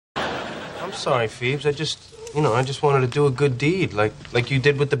I'm sorry, Phoebes. I just wanted to do a good deed, like you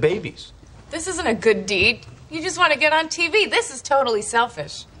did with the babies. This isn't a good deed. You just want to get on TV. This is totally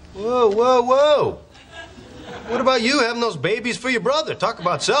selfish. Whoa, whoa, whoa. What about you having those babies for your brother? Talk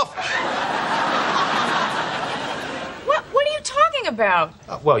about selfish. What are you talking about?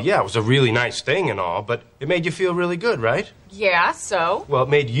 Well, yeah, it was a really nice thing and all, but it made you feel really good, right? Yeah, so? Well, it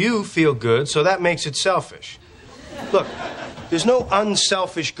made you feel good, so that makes it selfish. Look, there's no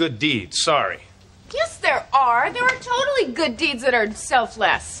unselfish good deeds, sorry. Yes, there are. There are totally good deeds that are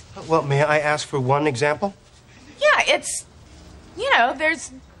selfless. Well, may I ask for one example? Yeah, it's,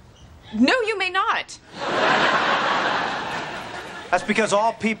 there's... No, you may not. That's because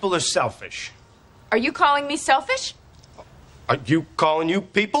all people are selfish. Are you calling me selfish? Are you calling you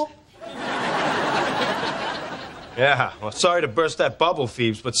people? Yeah, well, sorry to burst that bubble,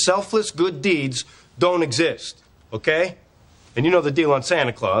 Phoebes, but selfless good deeds don't exist, okay? And you know the deal on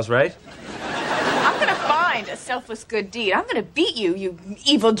Santa Claus, right? I'm gonna find a selfless good deed. I'm gonna beat you, you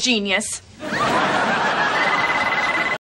evil genius.